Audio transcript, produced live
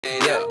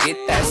get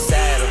that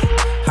saddle.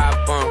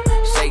 Hop on,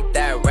 shake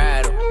that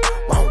rattle.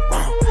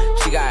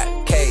 She got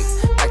cake,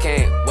 I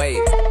can't wait.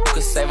 You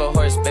could save a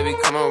horse, baby,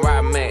 come on,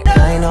 ride me.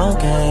 Play no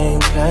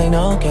games, play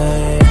no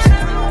games.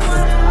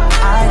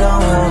 I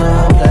don't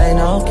wanna play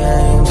no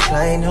games,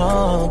 play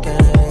no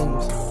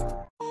games.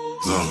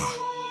 Zara,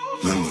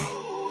 Linda,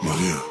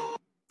 Maria,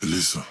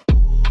 Elisa,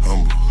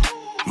 Hamburg,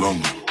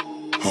 London,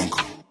 Hong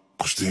Kong,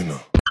 Christina.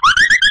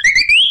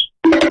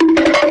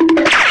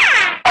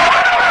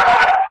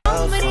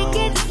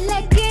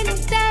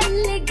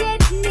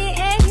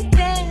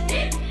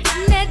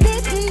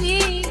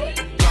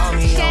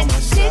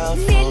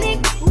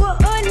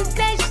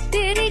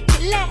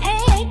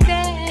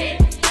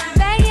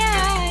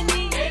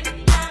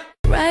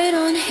 Right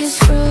on his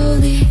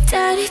rollie.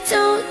 Daddy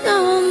don't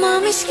know,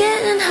 mommy's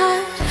getting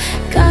hot.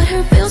 Got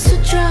her bills to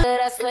drop.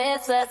 But I swear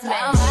it's us, man.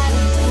 I'm hot,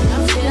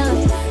 I'm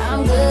chillin',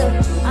 I'm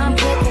good. I'm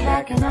good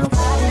back and I'm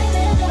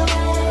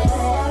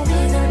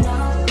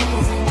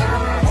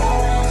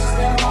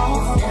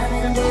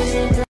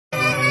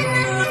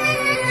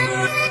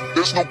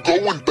There's no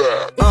going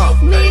back.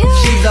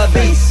 She's a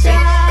beast. I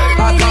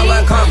call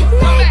her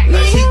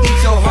karma. She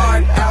eats so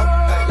hard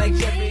out like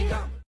Jeffrey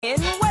Dahmer.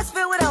 In West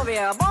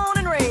Philadelphia, born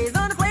and raised,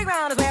 on the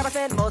playground is where I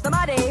spent most of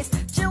my days.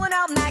 Chilling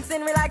out,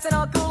 maxing, relaxing,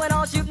 all cool and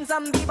all, shooting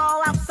some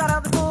b-ball outside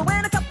of the school.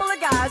 When a couple of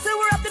guys who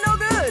were up to no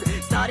good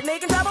started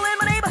making trouble in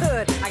my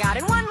neighborhood. I got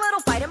in one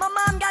little fight and my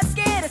mom got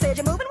scared and said,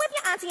 "You're moving with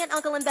your auntie and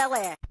uncle in Bel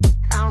Air."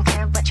 I don't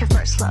care about your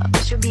first love,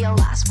 this should be your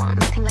last one.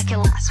 Nothing like your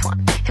last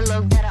one. You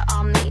look better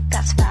on me,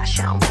 that's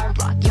fashion. Won't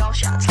block your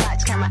shots,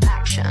 lights, camera,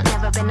 action.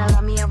 Never been a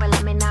love me or a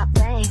let me not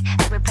play.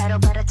 Every pedal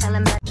better tell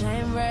him that.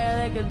 Shine bright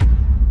like a...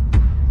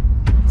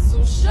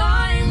 So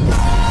shine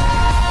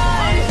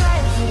bright.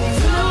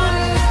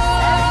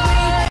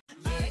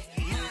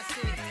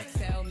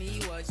 Tell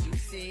me what you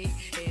see.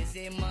 Is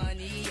it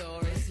money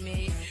or it's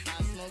me?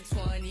 I smoke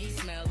 20,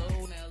 smell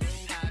low.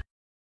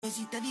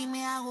 Bebecita,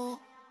 dime hago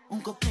un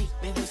cupcake,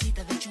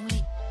 bebecita de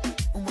chun-li.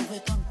 Un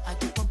bofetón a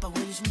tu compa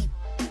Will Smith.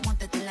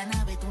 Móntate en la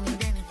nave, tú ni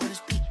Dennis for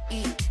speed.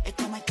 Y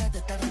esto me encanta,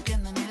 está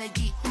rompiendo en el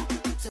allí.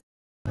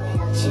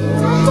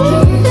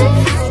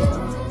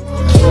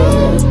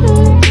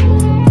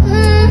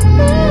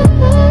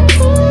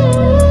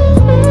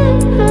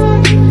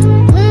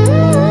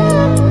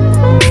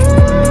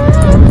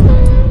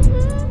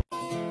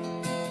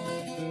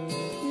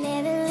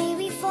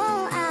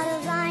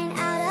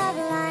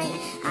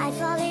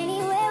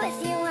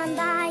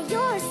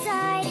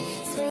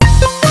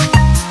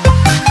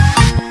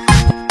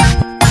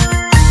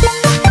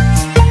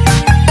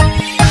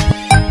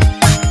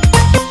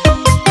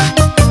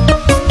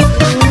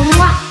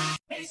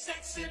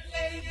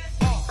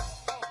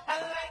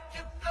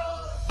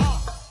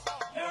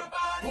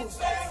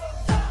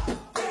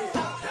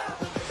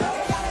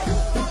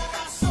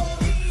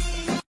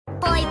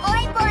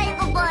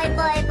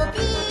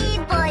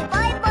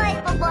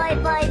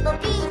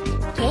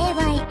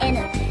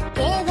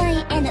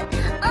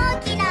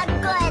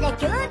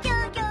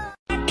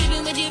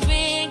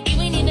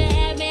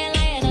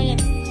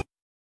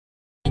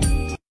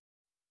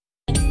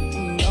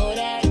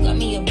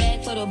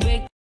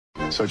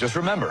 So just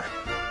remember,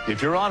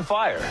 if you're on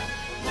fire,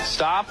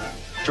 stop,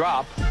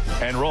 drop,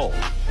 and roll.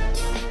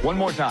 One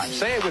more time.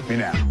 Say it with me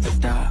now.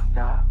 Stop,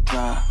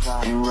 drop,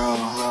 and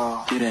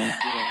roll. Do that.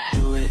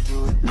 Do it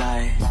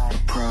like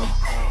pro.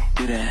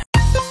 Do that.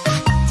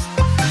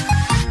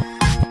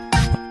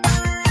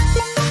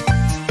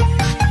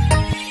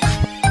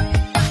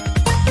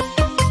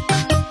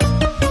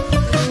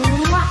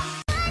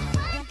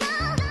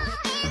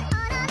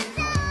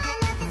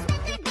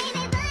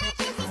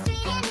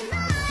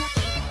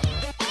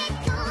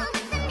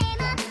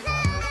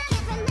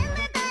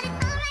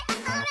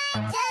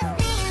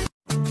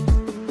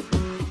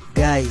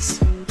 Guys,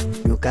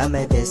 you got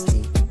my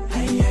bestie.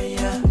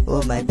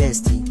 Oh, my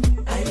bestie.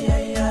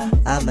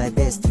 I'm my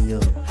bestie, yo.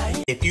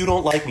 If you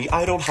don't like me,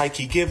 I don't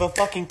hikey give a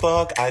fucking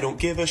fuck. I don't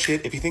give a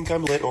shit if you think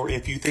I'm lit or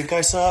if you think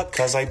I suck.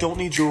 Cause I don't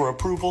need your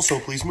approval, so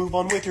please move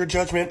on with your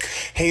judgment.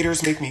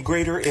 Haters make me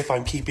greater if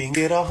I'm keeping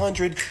it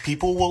 100.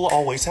 People will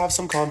always have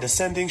some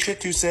condescending shit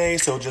to say,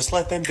 so just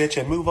let them bitch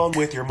and move on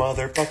with your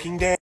motherfucking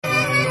day.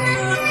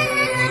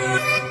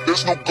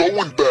 There's no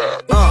going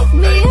back.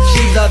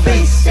 She's a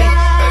beast.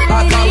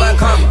 I call her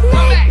karma.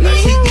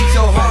 She eats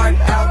so hard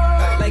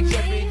out like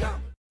Jeffrey Dahmer.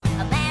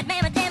 A bad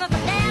mama devil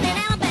from down in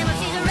Alabama.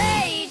 She's a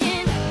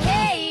raging,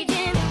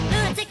 Cajun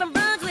lunatic from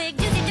Brunswick,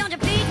 juicy Georgia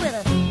Peach with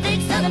a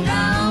thick southern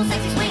drawl,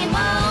 sexy swinging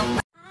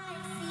wall.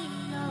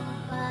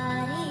 I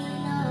see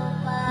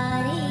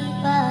nobody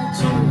but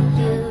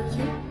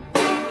you.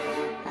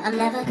 I'm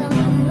never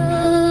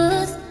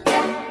confused.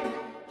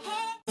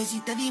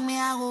 Bebecita, dime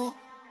hago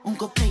un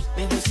cupcake,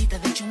 bebecita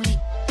de chun-li.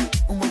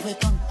 Un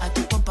bofetón a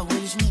tu compa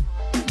Will Smith.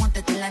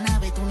 Móntate en la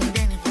nave, tú ni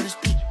Dennis for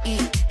speed. Y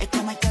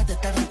esto me encanta,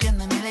 está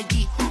rompiendo en el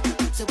allí.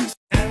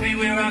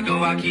 Everywhere I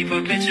go, I keep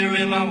a picture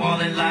in my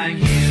wallet like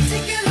you.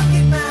 Take a look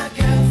at my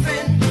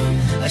girlfriend.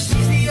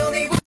 She's the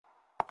only one.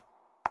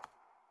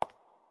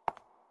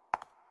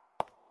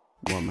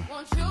 Woman.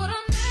 Want you to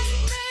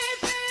make me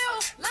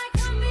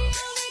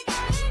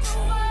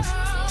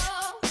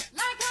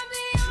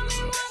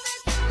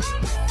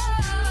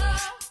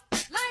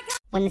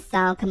When the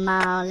song come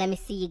on, let me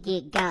see you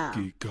get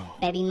gone.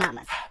 Baby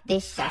mamas,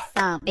 this your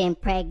song. Been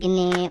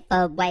pregnant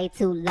for way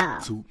too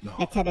long.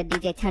 Now tell the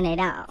DJ turn it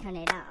off.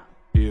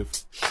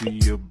 If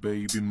she a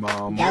baby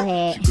mama, go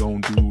ahead. She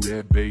gon' do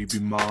that baby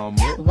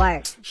mama.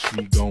 Work.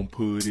 She gon'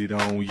 put it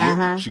on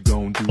you. She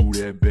gon' do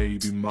that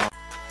baby mama.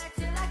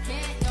 Till I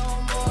can't no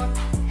more.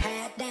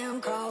 Hat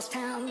down, cross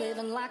town,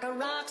 living like a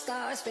rock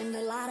star. Spend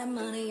a lot of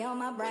money on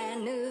my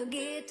brand new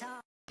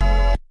guitar.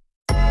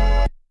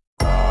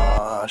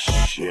 Ah,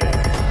 shit.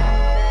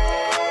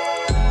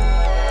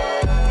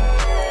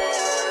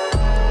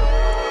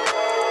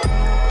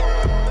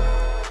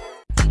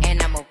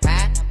 And I'ma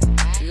ride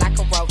like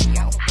a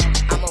rodeo.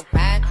 I'ma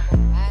ride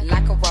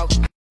like a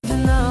rodeo.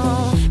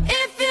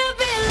 If you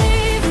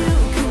believe you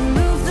can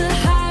move the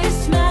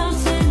highest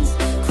mountains,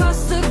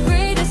 cross the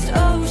greatest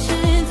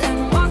oceans,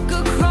 and walk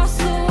across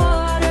the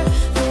water.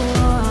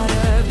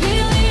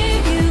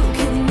 Believe you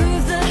can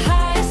move the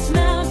highest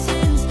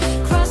mountains,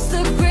 cross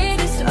the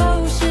greatest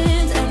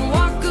oceans, and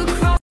walk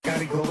across.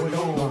 Got it going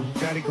on,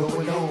 got it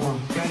going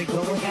on, got it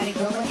going, got it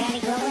going, got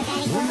it going.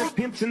 When the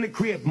pimp's in the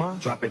crib, ma,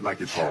 drop it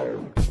like it's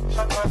home.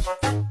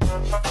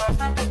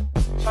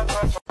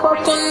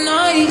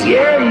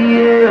 Yeah,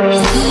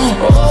 yeah.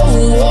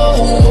 Oh,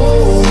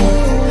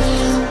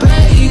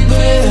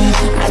 baby,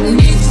 I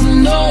need to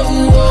know.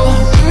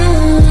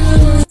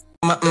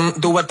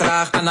 Doe het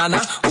traag,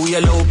 anana. Hoe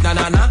je loopt,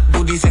 nanana.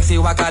 Doe die sexy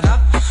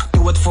wakada.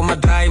 Doe het voor me,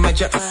 draai met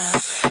je.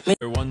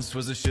 There once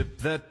was a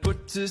ship that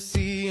put to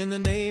sea, and the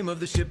name of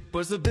the ship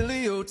was the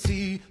Billy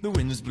O.T. The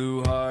winds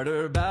blew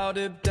harder, bowed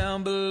it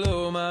down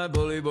below, my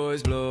bully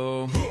boys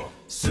blow.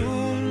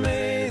 Soon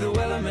may the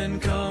wellermen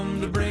come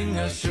to bring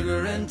us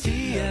sugar and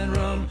tea and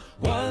rum.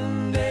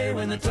 One day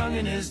when the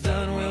tonguing is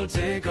done, we'll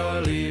take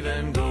our leave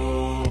and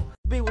go.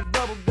 Be with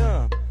bubble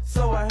gum,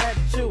 so I had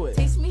to chew it.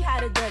 Taste me how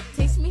to duck,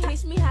 taste me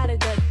how to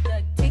duck,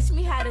 taste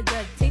me how to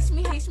duck, taste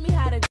me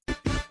how to.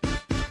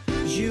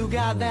 You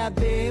got that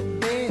big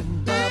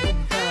bubble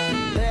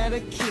gum, better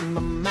keep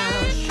my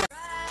mouth shut.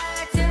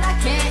 Till I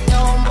can't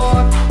no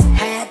more.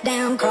 Hat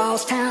down,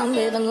 cross town,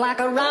 living like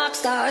a rock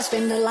star.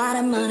 Spend a lot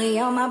of money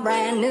on my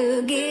brand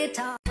new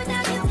guitar.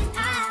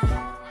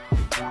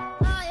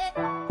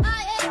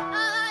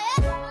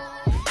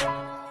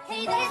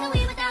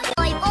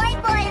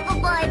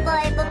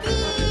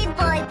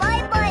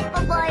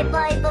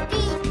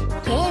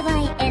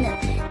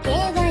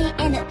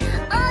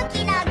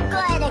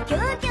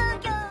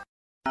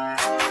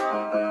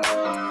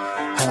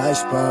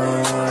 Hush,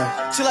 boy.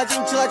 Chill, I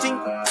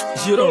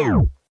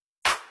think.